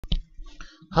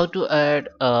How to add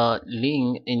a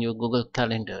link in your Google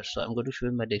Calendar. So I'm going to show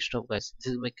you my desktop, guys.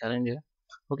 This is my calendar.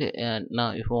 Okay, and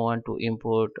now if you want to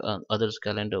import others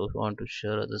calendar, if you want to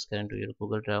share others calendar to your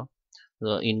Google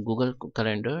Drive, in Google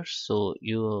Calendar, so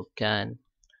you can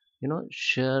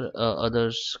share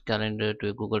others calendar to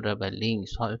a Google Drive by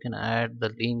links. How you can add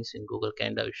the links in Google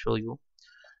Calendar, I will show you.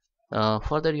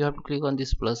 Further, you have to click on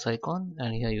this plus icon,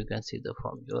 and here you can see the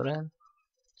form URL,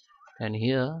 and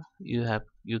here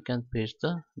you can paste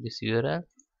this URL,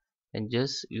 and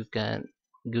just you can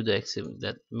give the accept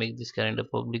that make this calendar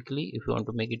publicly. If you want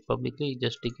to make it publicly,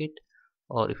 just tick it,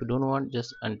 or if you don't want,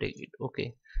 just untake it.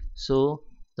 Okay, so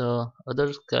the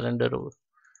other calendar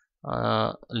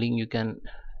link you can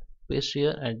paste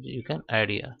here, and you can add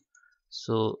here.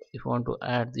 So if you want to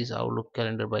add this Outlook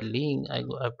calendar by link,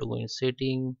 have to go in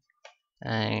setting,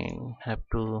 and have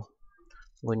to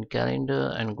go in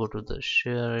calendar and go to the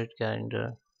share it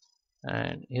calendar,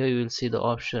 and here you will see the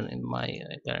option. In my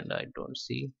calendar I don't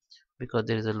see because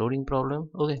there is a loading problem.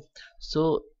 Okay,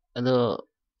 so the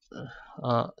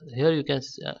here you can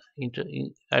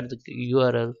add the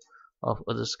URL of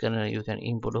other scanner you can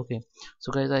input. Okay,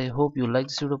 so guys, I hope you like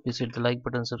this video. Please hit the like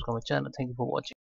button, subscribe my channel. Thank you for watching.